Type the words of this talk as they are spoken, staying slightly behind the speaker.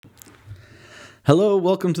Hello,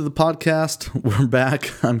 welcome to the podcast. We're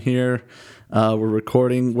back. I'm here. We're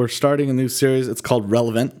recording. We're starting a new series. It's called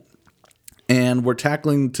Relevant, and we're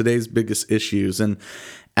tackling today's biggest issues. And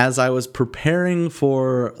as I was preparing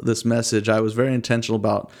for this message, I was very intentional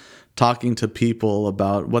about talking to people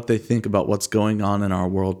about what they think about what's going on in our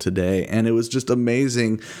world today. And it was just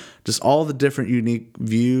amazing, just all the different unique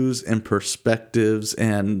views and perspectives.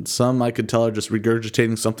 And some I could tell are just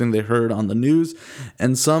regurgitating something they heard on the news.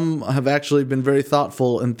 And some have actually been very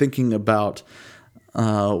thoughtful in thinking about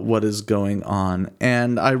what is going on.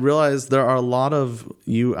 And I realize there are a lot of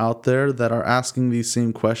you out there that are asking these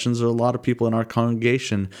same questions. There are a lot of people in our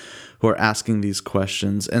congregation who are asking these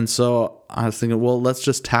questions. And so I was thinking, well, let's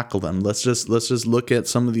just tackle them. Let's just look at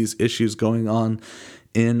some of these issues going on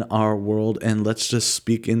in our world and let's just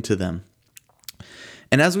speak into them.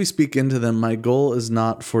 And as we speak into them, my goal is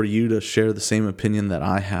not for you to share the same opinion that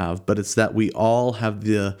I have, but it's that we all have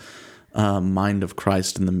the mind of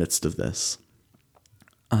Christ in the midst of this.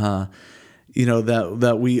 That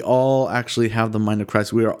we all actually have the mind of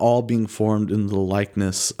Christ. We are all being formed in the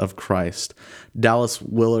likeness of Christ. Dallas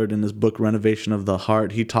Willard, in his book Renovation of the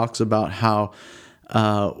Heart, he talks about how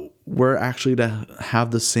we're actually to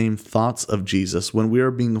have the same thoughts of Jesus. When we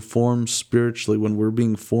are being formed spiritually, when we're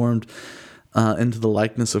being formed into the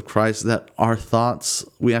likeness of Christ, that our thoughts,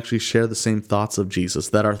 we actually share the same thoughts of Jesus,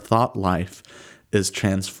 that our thought life is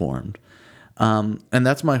transformed. And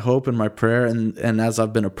that's my hope and my prayer. And as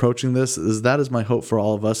I've been approaching this, that is my hope for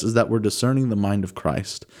all of us, is that we're discerning the mind of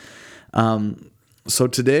Christ. So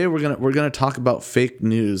today we're gonna talk about fake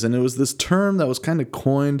news, and it was this term that was kind of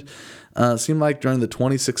coined, seemed like during the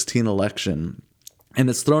 2016 election, and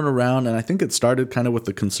it's thrown around. And I think it started kind of with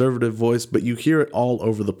the conservative voice, but you hear it all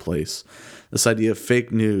over the place. This idea of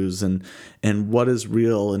fake news and what is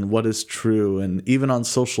real and what is true, and even on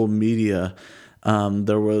social media.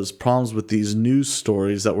 There was problems with these news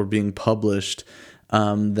stories that were being published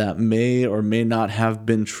that may or may not have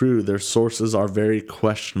been true. Their sources are very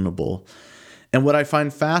questionable. And what I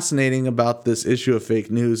find fascinating about this issue of fake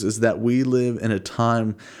news is that we live in a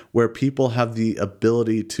time where people have the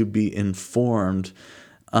ability to be informed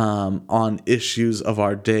on issues of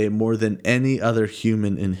our day more than any other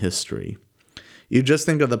human in history. You just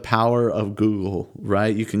think of the power of Google,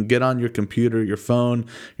 right? You can get on your computer, your phone,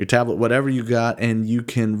 your tablet, whatever you got, and you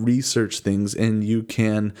can research things and you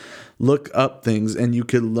can look up things and you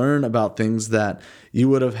can learn about things that you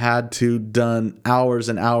would have had to done hours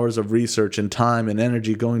and hours of research and time and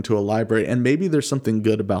energy going to a library. And maybe there's something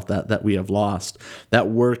good about that we have lost, that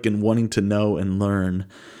work and wanting to know and learn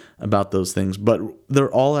about those things. But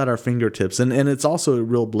they're all at our fingertips. And it's also a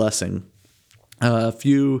real blessing.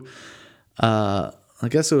 I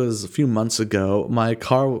guess it was a few months ago, my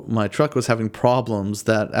truck was having problems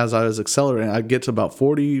that as I was accelerating, I'd get to about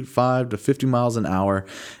 45 to 50 miles an hour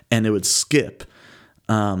and it would skip.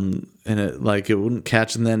 And it wouldn't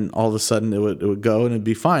catch. And then all of a sudden it would go and it'd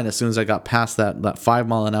be fine as soon as I got past that 5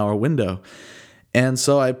 mile an hour window. And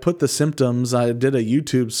so I put the symptoms, I did a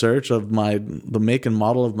YouTube search of the make and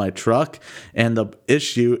model of my truck and the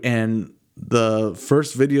issue, and the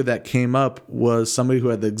first video that came up was somebody who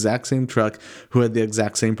had the exact same truck who had the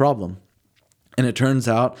exact same problem. And it turns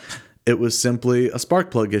out it was simply a spark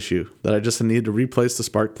plug issue that I just needed to replace the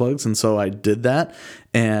spark plugs. And so I did that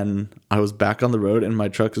and I was back on the road and my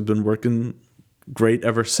truck has been working great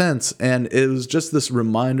ever since. And it was just this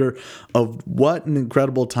reminder of what an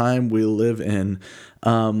incredible time we live in,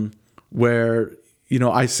 where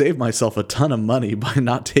I saved myself a ton of money by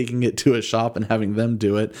not taking it to a shop and having them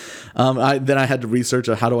do it. Then I had to research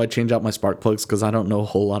how do I change out my spark plugs, because I don't know a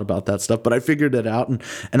whole lot about that stuff. But I figured it out,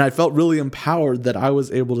 and I felt really empowered that I was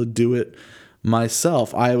able to do it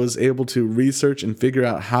myself. I was able to research and figure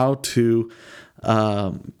out how to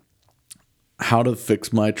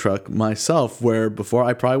fix my truck myself, where before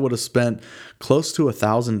I probably would have spent close to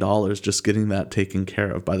 $1,000 just getting that taken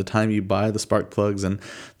care of. By the time you buy the spark plugs and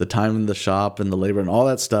the time in the shop and the labor and all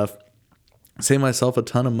that stuff, save myself a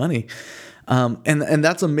ton of money. And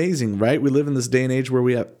that's amazing, right? We live in this day and age where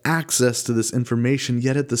we have access to this information,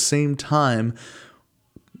 yet at the same time,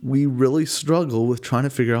 we really struggle with trying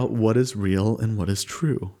to figure out what is real and what is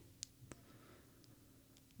true.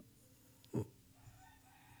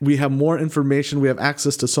 We have more information, we have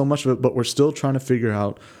access to so much of it, but we're still trying to figure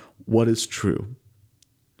out what is true,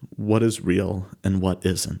 what is real, and what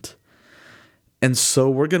isn't. And so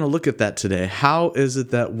we're going to look at that today. How is it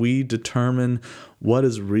that we determine what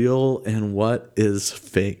is real and what is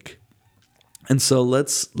fake? And so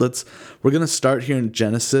we're going to start here in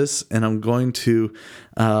Genesis, and I'm going to,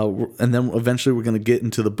 and then eventually we're going to get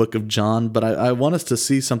into the book of John. But I want us to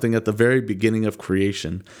see something at the very beginning of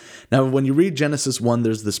creation. Now, when you read Genesis 1,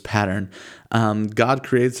 there's this pattern. God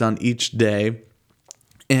creates on each day,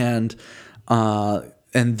 and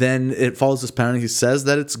then it follows this pattern. He says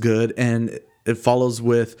that it's good, and it follows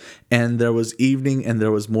with, and there was evening and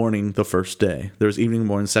there was morning the first day. There was evening,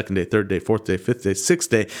 morning, second day, third day, fourth day, fifth day,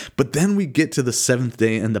 sixth day. But then we get to the seventh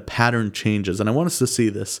day and the pattern changes. And I want us to see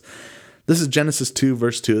this. This is Genesis 2,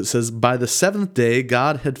 verse 2. It says, "By the seventh day,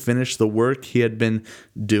 God had finished the work he had been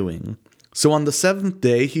doing. So on the seventh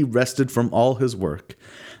day, he rested from all his work.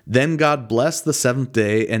 Then God blessed the seventh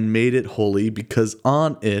day and made it holy, because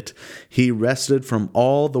on it he rested from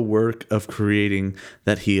all the work of creating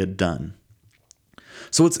that he had done."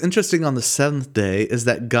 So what's interesting on the seventh day is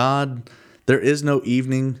that there is no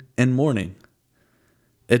evening and morning.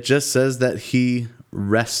 It just says that he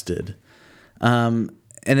rested. And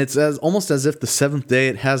it's almost as if the seventh day,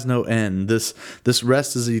 it has no end. This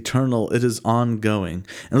rest is eternal. It is ongoing.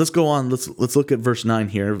 And let's go on. Let's look at verse 9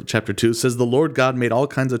 here, chapter 2. It says, "The Lord God made all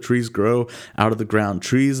kinds of trees grow out of the ground,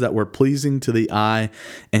 trees that were pleasing to the eye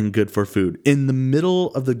and good for food. In the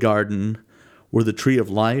middle of the garden were the tree of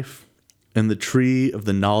life and the tree of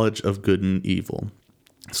the knowledge of good and evil."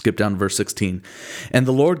 Skip down to verse 16. "And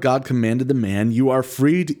the Lord God commanded the man, 'You are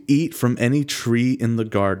free to eat from any tree in the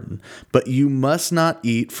garden, but you must not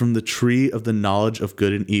eat from the tree of the knowledge of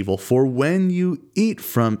good and evil, for when you eat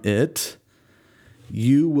from it,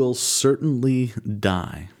 you will certainly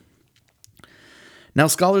die.'" Now,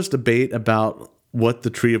 scholars debate about what the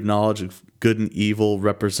tree of knowledge of good and evil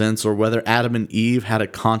represents, or whether Adam and Eve had a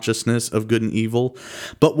consciousness of good and evil.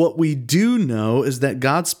 But what we do know is that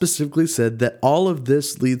God specifically said that all of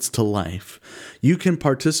this leads to life. You can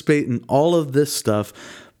participate in all of this stuff,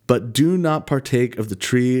 but do not partake of the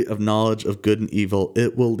tree of knowledge of good and evil.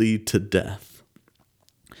 It will lead to death.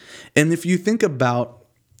 And if you think about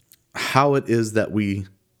how it is that we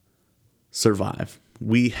survive,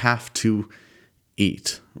 we have to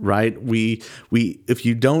eat, right? If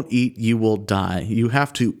you don't eat, you will die. You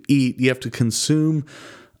have to eat. You have to consume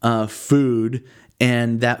food,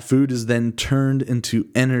 and that food is then turned into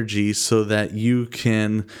energy so that you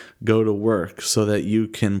can go to work, so that you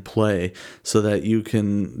can play, so that you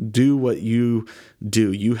can do what you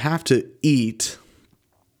do. You have to eat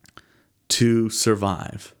to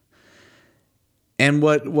survive. And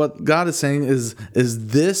what God is saying is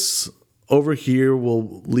this over here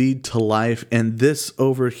will lead to life, and this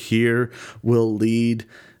over here will lead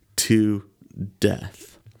to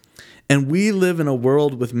death. And we live in a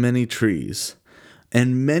world with many trees,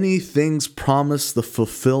 and many things promise the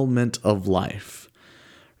fulfillment of life,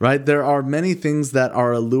 right? There are many things that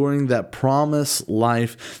are alluring, that promise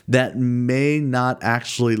life, that may not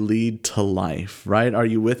actually lead to life, right? Are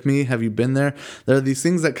you with me? Have you been there? There are these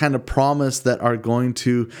things that kind of promise that are going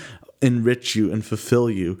to enrich you and fulfill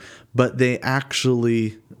you, but they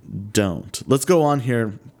actually don't. Let's go on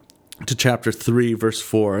here to chapter 3, verse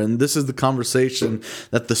 4. And this is the conversation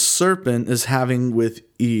that the serpent is having with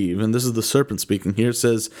Eve. And this is the serpent speaking here. It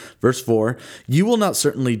says, verse 4, "You will not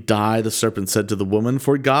certainly die," the serpent said to the woman,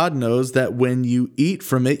 "for God knows that when you eat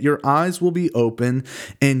from it, your eyes will be open,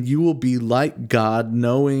 and you will be like God,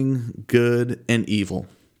 knowing good and evil."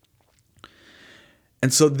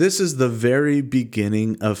 And so this is the very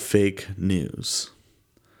beginning of fake news.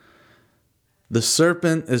 The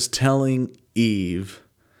serpent is telling Eve,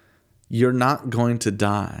 you're not going to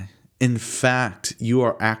die. In fact, you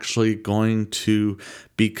are actually going to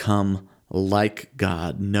become like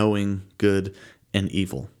God, knowing good and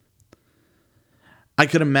evil. I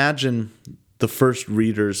could imagine the first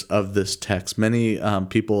readers of this text. Many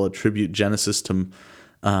people attribute Genesis to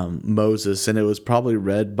Moses, and it was probably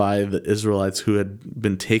read by the Israelites who had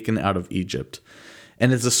been taken out of Egypt.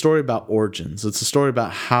 And it's a story about origins. It's a story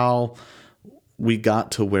about how we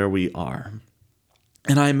got to where we are.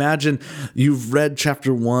 And I imagine you've read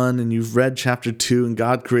chapter 1 and you've read chapter 2, and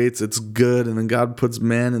God creates, it's good, and then God puts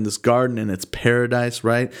man in this garden and it's paradise,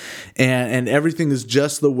 right? And everything is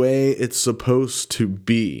just the way it's supposed to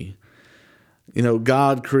be. You know,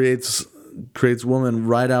 God creates woman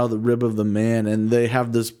right out of the rib of the man, and they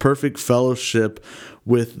have this perfect fellowship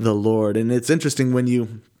with the Lord. And it's interesting when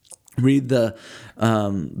you read the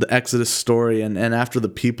Exodus story, and after the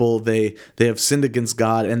people they have sinned against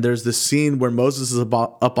God, and there's this scene where Moses is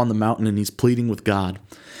up on the mountain and he's pleading with God,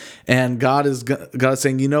 and God is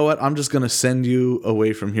saying, you know what, I'm just going to send you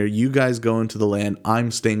away from here. You guys go into the land.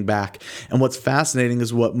 I'm staying back. And what's fascinating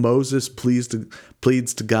is what Moses pleads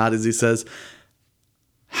to God is he says,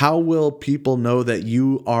 How will people know that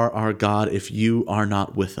you are our God if you are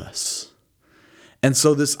not with us? And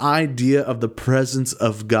so this idea of the presence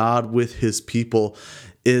of God with his people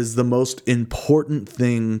is the most important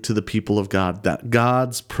thing to the people of God, that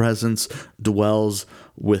God's presence dwells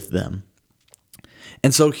with them.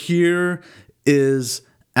 And so here is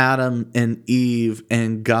Adam and Eve,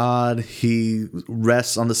 and God, he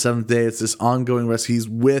rests on the seventh day. It's this ongoing rest. He's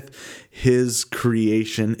with his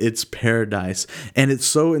creation. It's paradise. And it's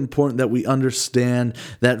so important that we understand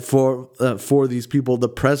that for these people, the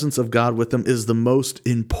presence of God with them is the most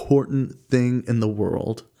important thing in the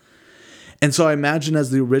world. And so I imagine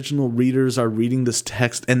as the original readers are reading this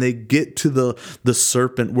text and they get to the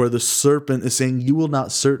serpent, where the serpent is saying, "You will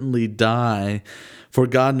not certainly die, for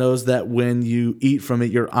God knows that when you eat from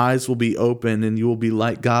it, your eyes will be open and you will be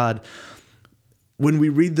like God." When we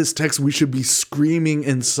read this text, we should be screaming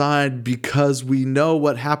inside, because we know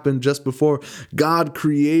what happened just before. God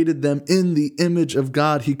created them in the image of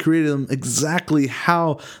God. He created them exactly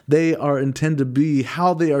how they are intended to be,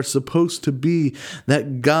 how they are supposed to be,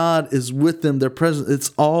 that God is with them, their presence.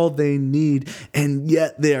 It's all they need, and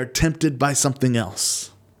yet they are tempted by something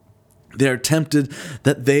else. They are tempted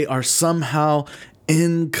that they are somehow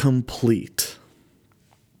incomplete.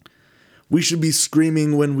 We should be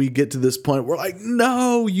screaming when we get to this point. We're like,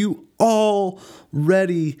 no, you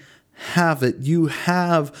already have it. You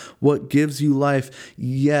have what gives you life.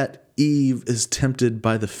 Yet Eve is tempted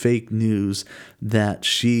by the fake news that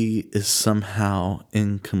she is somehow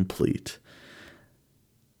incomplete,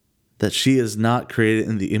 that she is not created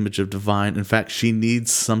in the image of divine. In fact, she needs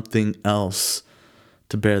something else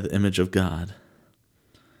to bear the image of God.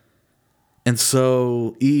 And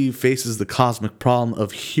so Eve faces the cosmic problem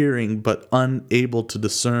of hearing but unable to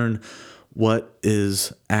discern what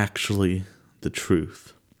is actually the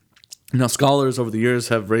truth. Now, scholars over the years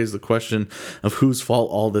have raised the question of whose fault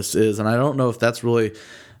all this is, and I don't know if that's really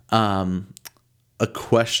a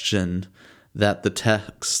question that the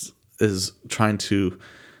text is trying to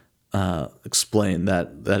explain,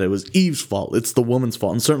 that it was Eve's fault, it's the woman's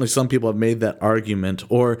fault. And certainly some people have made that argument,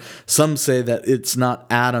 or some say that it's not,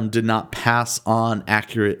 Adam did not pass on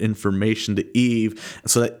accurate information to Eve,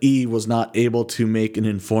 so that Eve was not able to make an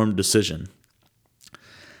informed decision.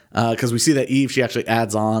 Because we see that Eve, she actually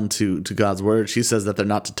adds on to God's word. She says that they're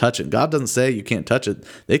not to touch it. God doesn't say you can't touch it.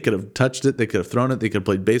 They could have touched it, they could have thrown it, they could have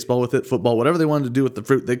played baseball with it, football, whatever they wanted to do with the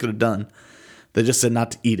fruit, they could have done. They just said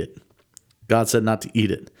not to eat it. God said not to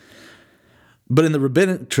eat it. But in the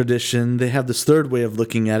rabbinic tradition, they have this third way of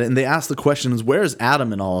looking at it, and they ask the questions, where is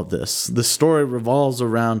Adam in all of this? The story revolves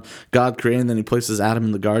around God creating, then he places Adam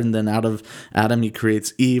in the garden, then out of Adam he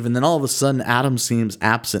creates Eve, and then all of a sudden Adam seems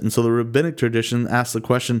absent. And so the rabbinic tradition asks the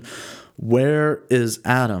question, where is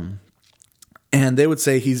Adam? And they would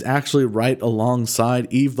say he's actually right alongside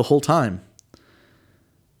Eve the whole time.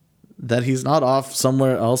 That he's not off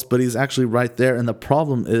somewhere else, but he's actually right there. And the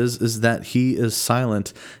problem is that he is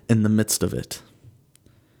silent in the midst of it.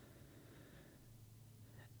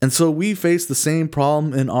 And so we face the same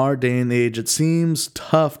problem in our day and age. It seems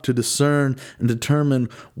tough to discern and determine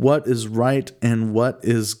what is right and what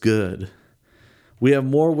is good. We have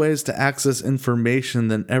more ways to access information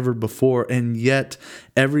than ever before, and yet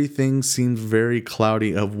everything seems very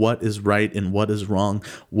cloudy of what is right and what is wrong,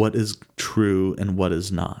 what is true and what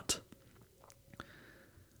is not.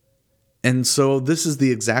 And so this is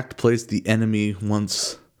the exact place the enemy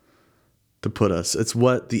wants to put us. It's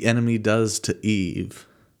what the enemy does to Eve.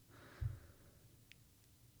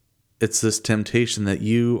 It's this temptation that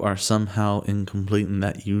you are somehow incomplete and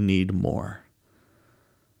that you need more.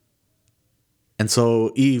 And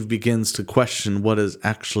so Eve begins to question what is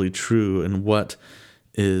actually true and what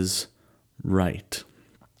is right.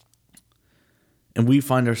 And we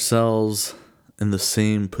find ourselves in the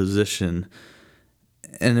same position.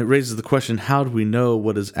 And it raises the question, how do we know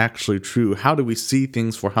what is actually true? How do we see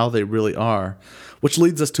things for how they really are? Which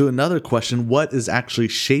leads us to another question, what is actually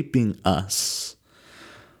shaping us?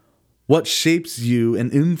 What shapes you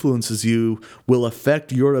and influences you will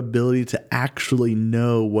affect your ability to actually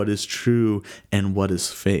know what is true and what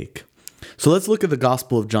is fake. So let's look at the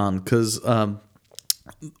Gospel of John, because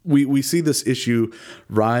we see this issue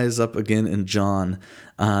rise up again in John,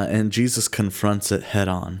 and Jesus confronts it head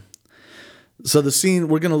on. So the scene,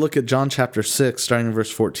 we're going to look at John chapter 6, starting in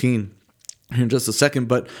verse 14 here in just a second.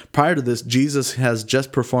 But prior to this, Jesus has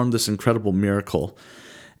just performed this incredible miracle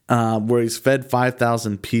where he's fed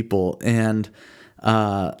 5,000 people. And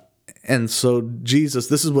so Jesus,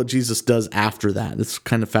 this is what Jesus does after that. It's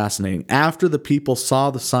kind of fascinating. After the people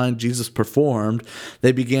saw the sign Jesus performed,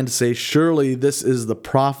 they began to say, surely this is the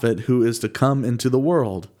prophet who is to come into the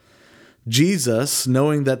world. Jesus,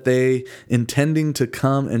 knowing that they intending to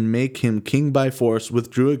come and make him king by force,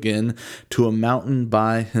 withdrew again to a mountain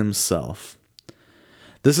by himself.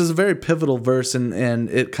 This is a very pivotal verse, and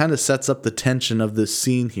it kind of sets up the tension of this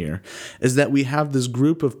scene here, is that we have this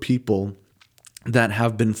group of people that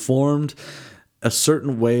have been formed a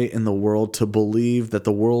certain way in the world to believe that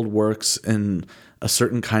the world works in a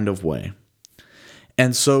certain kind of way.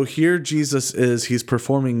 And so here Jesus is, he's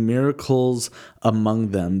performing miracles among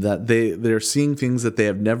them, that they're seeing things that they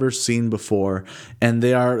have never seen before, and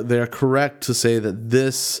they're correct to say that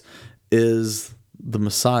this is the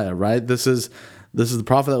Messiah, right? This is the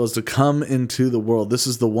prophet that was to come into the world. This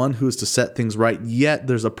is the one who is to set things right, yet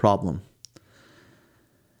there's a problem.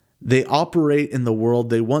 They operate in the world,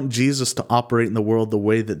 they want Jesus to operate in the world the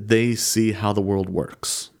way that they see how the world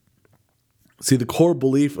works. See, the core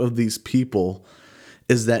belief of these people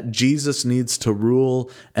is that Jesus needs to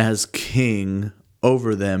rule as king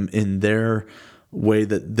over them in their way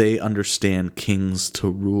that they understand kings to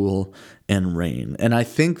rule and reign. And I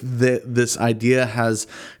think that this idea has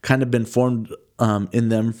kind of been formed in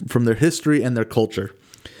them from their history and their culture.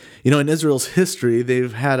 You know, in Israel's history,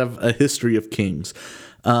 they've had a history of kings.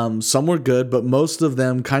 Some were good, but most of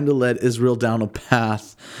them kind of led Israel down a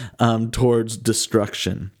path towards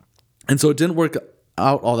destruction. And so it didn't work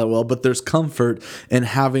out all that well, but there's comfort in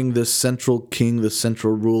having this central king, this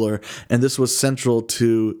central ruler, and this was central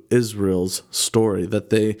to Israel's story, that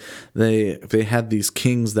they had these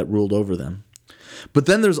kings that ruled over them. But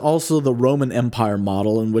then there's also the Roman Empire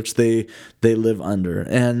model in which they live under,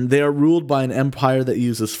 and they are ruled by an empire that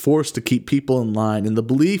uses force to keep people in line. And the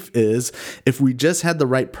belief is, if we just had the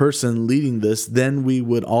right person leading this, then we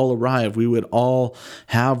would all arrive. We would all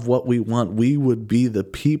have what we want. We would be the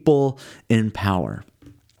people in power.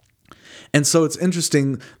 And so it's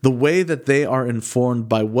interesting, the way that they are informed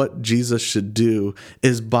by what Jesus should do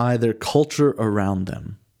is by their culture around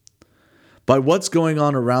them. By what's going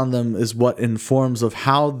on around them is what informs of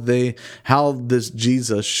how this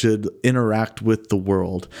Jesus should interact with the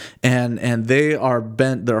world. And they are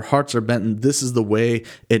bent, their hearts are bent, and this is the way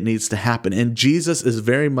it needs to happen. And Jesus is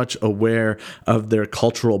very much aware of their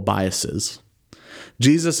cultural biases.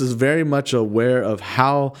 Jesus is very much aware of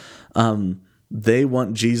how they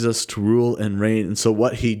want Jesus to rule and reign. And so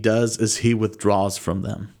what he does is he withdraws from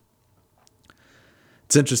them.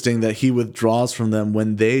 It's interesting that he withdraws from them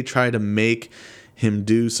when they try to make him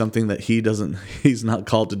do something that he's not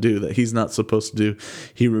called to do, that he's not supposed to do.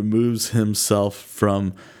 He removes himself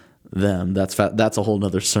from them. That's a whole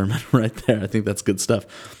nother sermon right there. I think that's good stuff.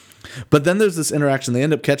 But then there's this interaction. They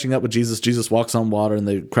end up catching up with Jesus. Jesus walks on water, and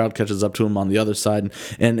the crowd catches up to him on the other side.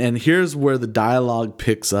 And here's where the dialogue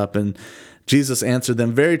picks up. And Jesus answered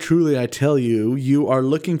them, "Very truly I tell you, you are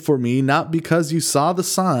looking for me not because you saw the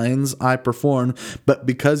signs I performed, but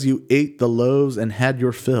because you ate the loaves and had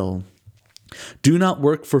your fill. Do not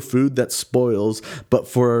work for food that spoils, but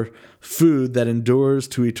for food that endures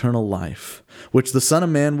to eternal life, which the Son of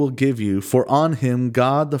Man will give you, for on him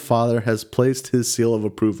God the Father has placed his seal of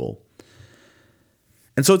approval."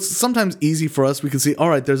 And so it's sometimes easy for us, we can see, all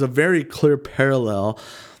right, there's a very clear parallel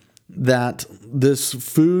that this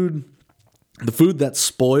food, the food that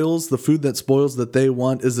spoils that they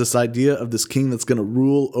want, is this idea of this king that's going to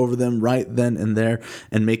rule over them right then and there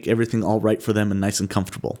and make everything all right for them and nice and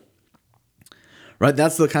comfortable. Right?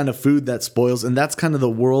 That's the kind of food that spoils, and that's kind of the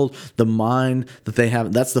world, the mind that they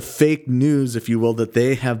have. That's the fake news, if you will, that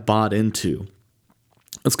they have bought into.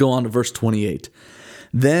 Let's go on to verse 28.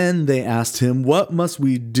 Then they asked him, "What must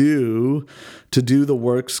we do to do the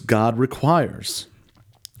works God requires?"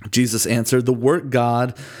 Jesus answered, The work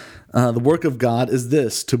of God is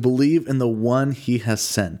this, to believe in the one he has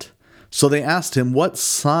sent. So they asked him, "What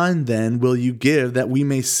sign then will you give that we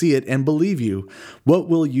may see it and believe you? What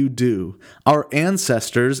will you do? Our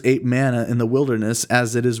ancestors ate manna in the wilderness,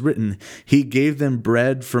 as it is written, He gave them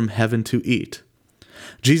bread from heaven to eat."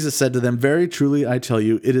 Jesus said to them, "Very truly I tell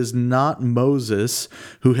you, it is not Moses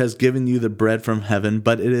who has given you the bread from heaven,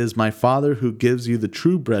 but it is my Father who gives you the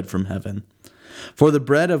true bread from heaven. For the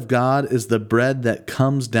bread of God is the bread that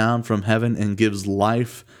comes down from heaven and gives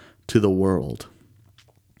life to the world."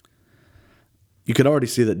 You could already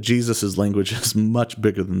see that Jesus' language is much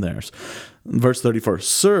bigger than theirs. Verse 34,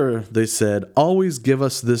 "Sir," they said, "always give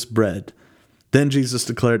us this bread." Then Jesus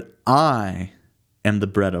declared, "I am the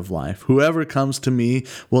bread of life. Whoever comes to me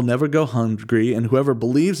will never go hungry, and whoever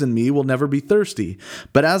believes in me will never be thirsty.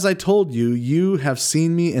 But as I told you, you have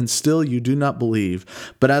seen me, and still you do not believe.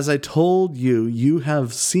 But as I told you, you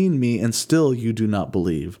have seen me, and still you do not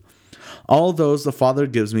believe. All those the Father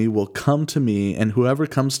gives me will come to me, and whoever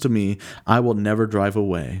comes to me, I will never drive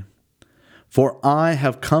away." For I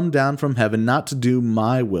have come down from heaven not to do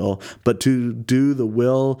my will, but to do the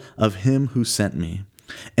will of him who sent me.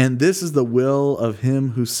 And this is the will of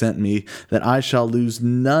him who sent me, that I shall lose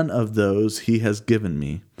none of those he has given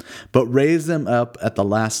me, but raise them up at the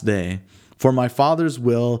last day. For my Father's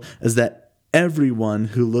will is that everyone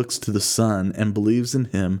who looks to the Son and believes in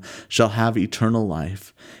him shall have eternal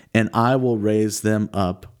life, and I will raise them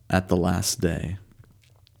up at the last day.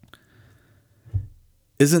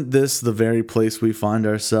 Isn't this the very place we find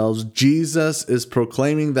ourselves? Jesus is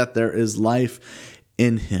proclaiming that there is life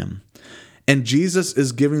in him. And Jesus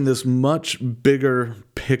is giving this much bigger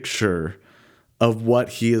picture of what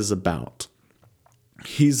he is about.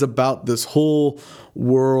 He's about this whole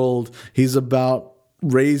world. He's about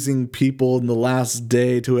raising people in the last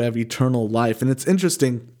day to have eternal life. And it's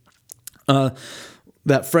interesting,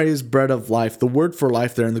 that phrase, bread of life, the word for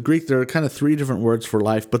life there in the Greek, there are kind of three different words for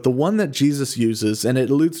life, but the one that Jesus uses, and it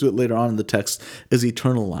alludes to it later on in the text, is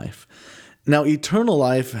eternal life. Now, eternal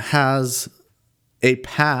life has a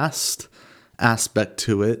past aspect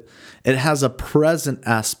to it, it has a present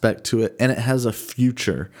aspect to it, and it has a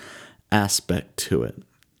future aspect to it.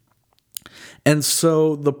 And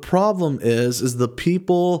so the problem is the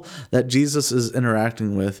people that Jesus is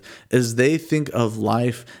interacting with is they think of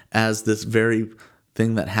life as this very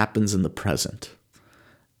thing that happens in the present.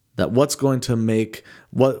 That what's going to make,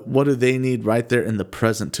 what do they need right there in the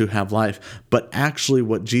present to have life? But actually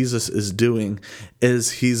what Jesus is doing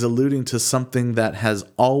is he's alluding to something that has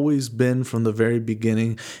always been from the very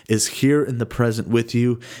beginning, is here in the present with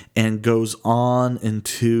you, and goes on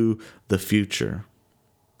into the future.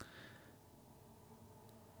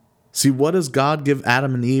 See, what does God give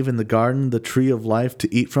Adam and Eve in the garden, the tree of life,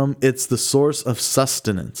 to eat from? It's the source of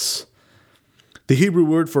sustenance. The Hebrew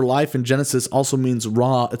word for life in Genesis also means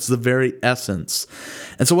raw. It's the very essence.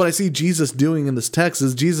 And so what I see Jesus doing in this text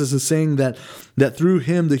is Jesus is saying that through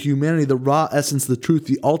him, the humanity, the raw essence, the truth,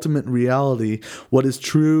 the ultimate reality, what is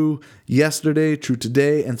true yesterday, true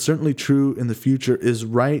today, and certainly true in the future is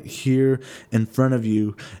right here in front of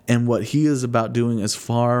you. And what he is about doing is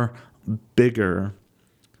far bigger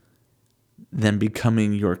than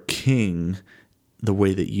becoming your king the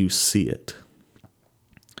way that you see it.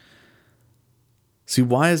 See,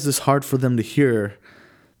 why is this hard for them to hear?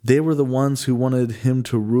 They were the ones who wanted him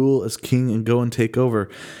to rule as king and go and take over.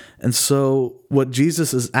 And so what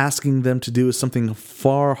Jesus is asking them to do is something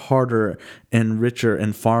far harder and richer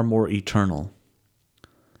and far more eternal.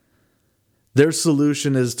 Their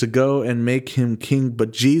solution is to go and make him king,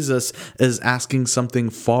 but Jesus is asking something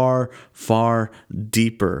far, far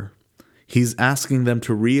deeper. He's asking them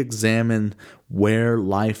to re-examine where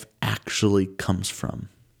life actually comes from.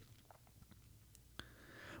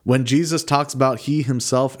 When Jesus talks about he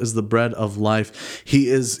himself is the bread of life, he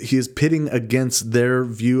is pitting against their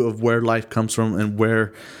view of where life comes from and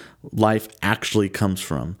where life actually comes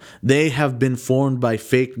from. They have been formed by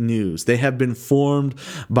fake news. They have been formed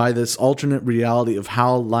by this alternate reality of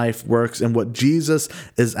how life works. And what Jesus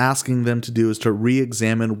is asking them to do is to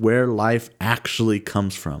re-examine where life actually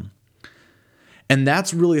comes from. And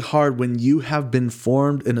that's really hard when you have been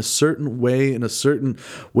formed in a certain way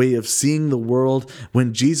of seeing the world,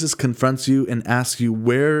 when Jesus confronts you and asks you,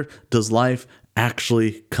 where does life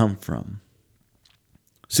actually come from?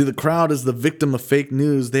 See, the crowd is the victim of fake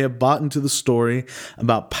news. They have bought into the story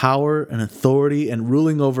about power and authority and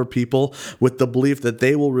ruling over people with the belief that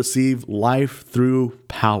they will receive life through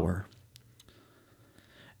power.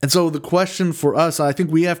 And so the question for us, I think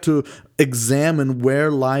we have to examine where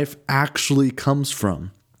life actually comes from.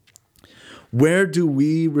 Where do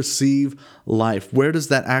we receive life? Where does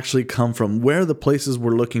that actually come from? Where are the places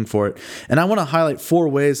we're looking for it? And I want to highlight 4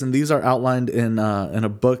 ways, and these are outlined in a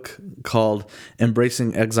book called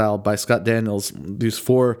Embracing Exile by Scott Daniels. These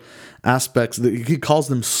 4 aspects, he calls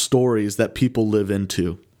them stories that people live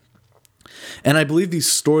into. And I believe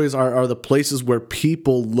these stories are the places where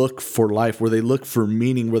people look for life, where they look for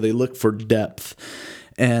meaning, where they look for depth.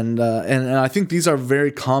 And I think these are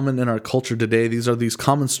very common in our culture today. These are these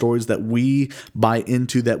common stories that we buy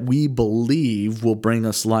into, that we believe will bring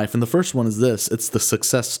us life. And the first one is this: it's the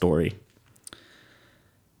success story.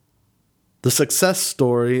 The success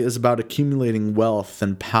story is about accumulating wealth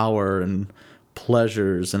and power and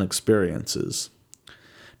pleasures and experiences.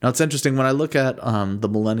 Now, it's interesting, when I look at the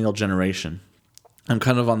millennial generation, I'm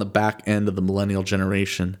kind of on the back end of the millennial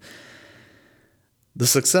generation. The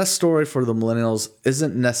success story for the millennials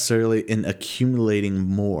isn't necessarily in accumulating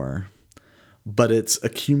more, but it's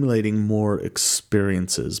accumulating more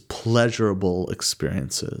experiences, pleasurable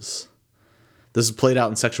experiences. This is played out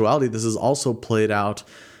in sexuality. This is also played out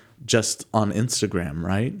just on Instagram,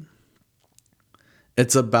 right?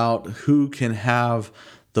 It's about who can have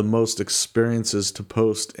the most experiences to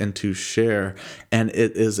post and to share. And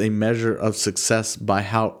it is a measure of success by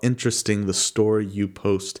how interesting the story you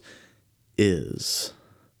post is.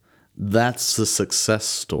 That's the success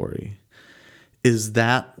story. Is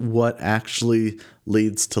that what actually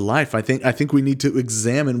leads to life? I think we need to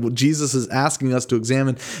examine what Jesus is asking us to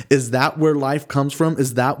examine. Is that where life comes from?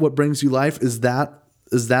 Is that what brings you life? Is that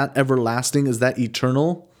everlasting? Is that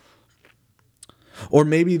eternal? Or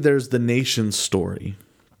maybe there's the nation story.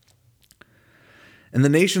 And the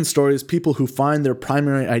nation story is people who find their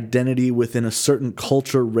primary identity within a certain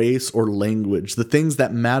culture, race, or language. The things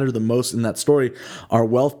that matter the most in that story are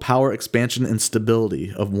wealth, power, expansion, and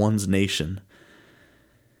stability of one's nation.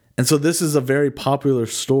 And so this is a very popular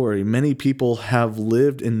story. Many people have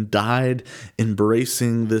lived and died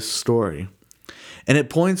embracing this story. And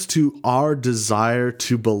it points to our desire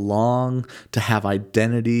to belong, to have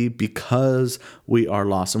identity because we are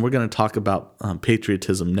lost. And we're going to talk about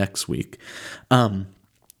patriotism next week.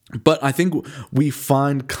 But I think we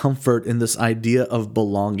find comfort in this idea of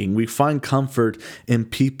belonging. We find comfort in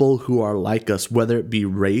people who are like us, whether it be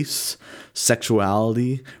race,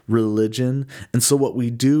 sexuality, religion. And so what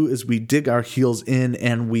we do is we dig our heels in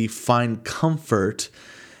and we find comfort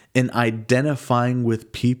in identifying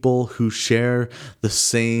with people who share the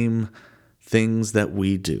same things that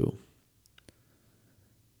we do.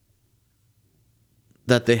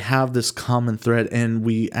 That they have this common thread, and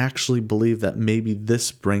we actually believe that maybe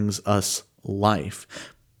this brings us life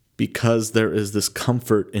because there is this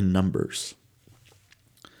comfort in numbers.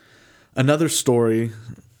 Another story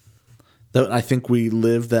that I think we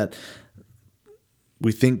live that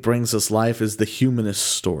we think brings us life is the humanist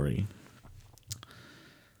story.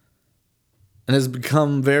 And has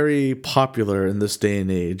become very popular in this day and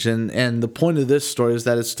age. And the point of this story is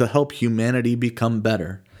that it's to help humanity become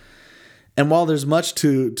better. And while there's much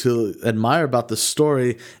to admire about the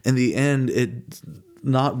story, in the end, it's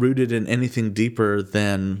not rooted in anything deeper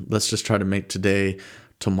than let's just try to make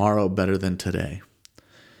tomorrow better than today.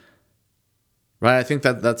 Right? I think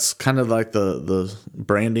that's kind of like the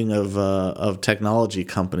branding of technology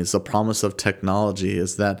companies. The promise of technology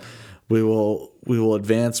is that we will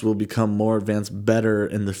advance, we'll become more advanced, better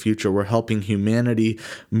in the future. We're helping humanity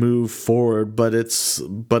move forward,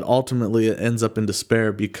 but ultimately it ends up in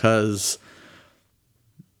despair because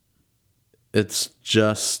it's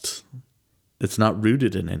not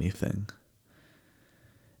rooted in anything.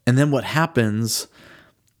 And then what happens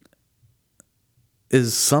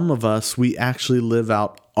is some of us, we actually live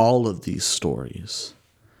out all of these stories.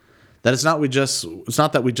 That it's not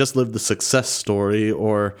that we just live the success story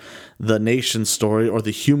or the nation story or the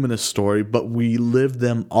humanist story, but we live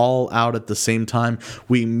them all out at the same time.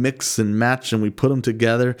 We mix and match and we put them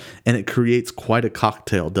together, and it creates quite a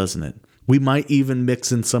cocktail, doesn't it? We might even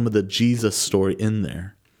mix in some of the Jesus story in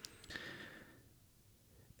there.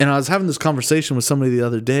 And I was having this conversation with somebody the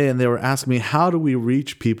other day, and they were asking me, how do we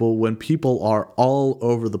reach people when people are all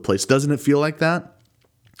over the place? Doesn't it feel like that?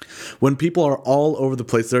 When people are all over the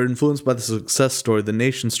place, they're influenced by the success story, the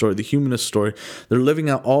nation story, the humanist story. They're living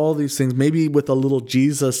out all these things, maybe with a little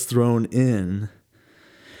Jesus thrown in.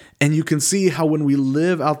 And you can see how when we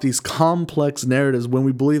live out these complex narratives, when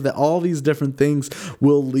we believe that all these different things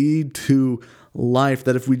will lead to life,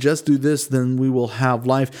 that if we just do this, then we will have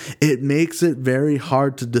life, it makes it very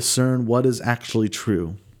hard to discern what is actually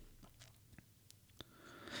true.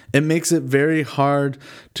 It makes it very hard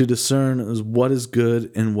to discern what is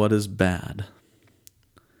good and what is bad.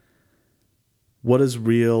 What is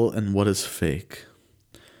real and what is fake.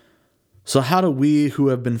 So how do we, who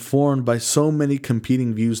have been formed by so many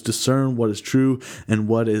competing views, discern what is true and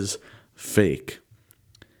what is fake?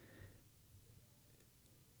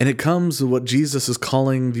 And it comes to what Jesus is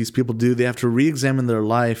calling these people to do. They have to re-examine their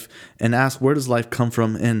life and ask, where does life come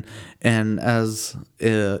from? And as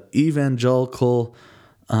an evangelical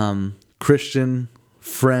Christian,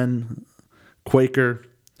 friend, Quaker,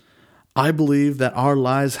 I believe that our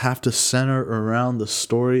lives have to center around the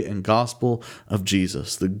story and gospel of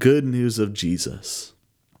Jesus, the good news of Jesus.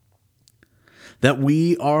 That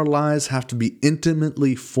our lives have to be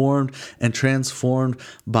intimately formed and transformed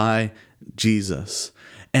by Jesus.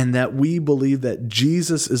 And that we believe that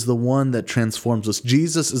Jesus is the one that transforms us.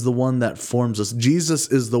 Jesus is the one that forms us. Jesus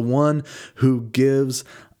is the one who gives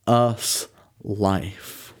us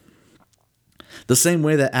life. The same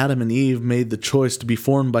way that Adam and Eve made the choice to be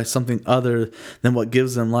formed by something other than what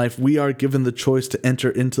gives them life, we are given the choice to enter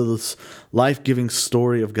into this life-giving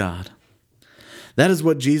story of God. That is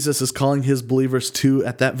what Jesus is calling his believers to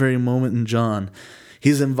at that very moment in John.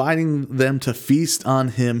 He's inviting them to feast on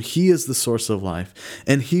him. He is the source of life,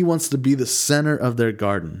 and he wants to be the center of their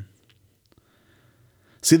garden.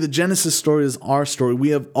 See, the Genesis story is our story. We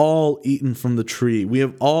have all eaten from the tree. We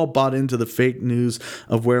have all bought into the fake news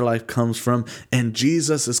of where life comes from. And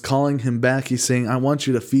Jesus is calling him back. He's saying, I want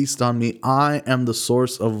you to feast on me. I am the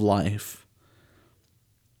source of life.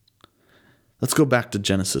 Let's go back to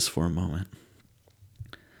Genesis for a moment.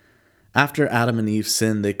 After Adam and Eve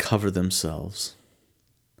sinned, they cover themselves.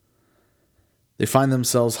 They find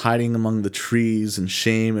themselves hiding among the trees in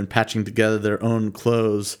shame and patching together their own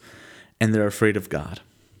clothes, and they're afraid of God.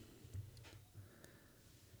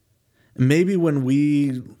 Maybe when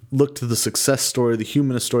we look to the success story, the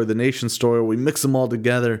humanist story, the nation story, we mix them all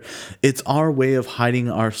together, it's our way of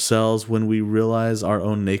hiding ourselves when we realize our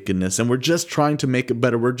own nakedness. And we're just trying to make it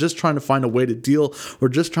better. We're just trying to find a way to deal. We're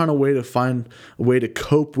just trying to find a way to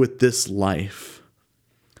cope with this life,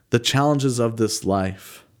 the challenges of this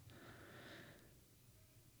life.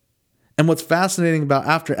 And what's fascinating about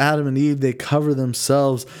after Adam and Eve, they cover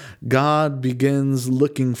themselves, God begins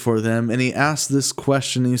looking for them. And he asks this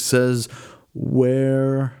question. He says,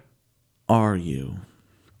 where are you?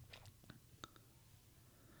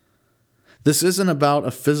 This isn't about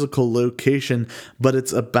a physical location, but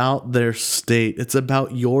it's about their state. It's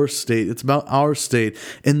about your state. It's about our state.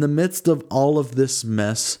 In the midst of all of this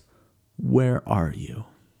mess, where are you?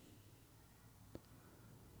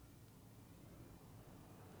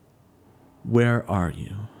 Where are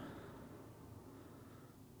you?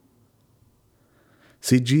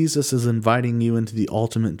 See, Jesus is inviting you into the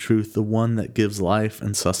ultimate truth, the one that gives life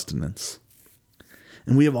and sustenance.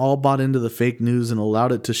 And we have all bought into the fake news and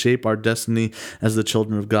allowed it to shape our destiny as the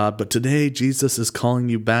children of God. But today, Jesus is calling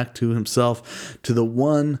you back to himself, to the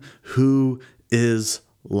one who is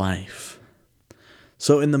life.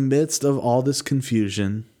 So in the midst of all this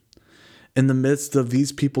confusion, in the midst of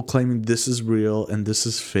these people claiming this is real and this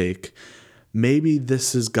is fake, maybe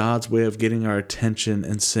this is God's way of getting our attention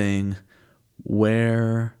and saying,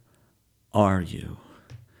 where are you?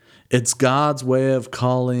 It's God's way of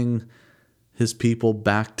calling his people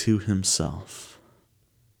back to himself.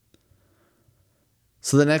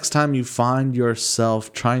 So the next time you find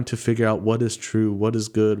yourself trying to figure out what is true, what is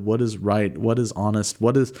good, what is right, what is honest,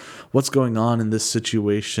 what's going on in this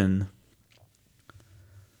situation,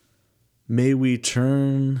 may we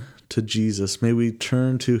turn to Jesus. May we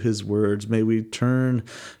turn to his words. May we turn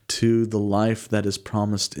to the life that is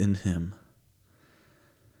promised in him.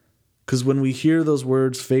 Because when we hear those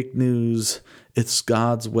words, fake news, it's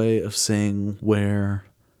God's way of saying, where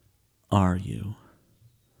are you?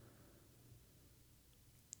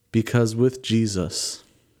 Because with Jesus,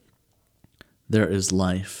 there is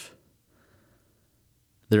life.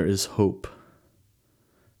 There is hope.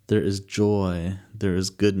 There is joy, there is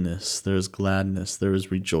goodness, there is gladness, there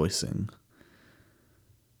is rejoicing.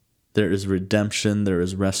 There is redemption, there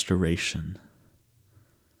is restoration.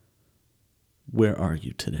 Where are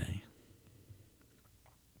you today?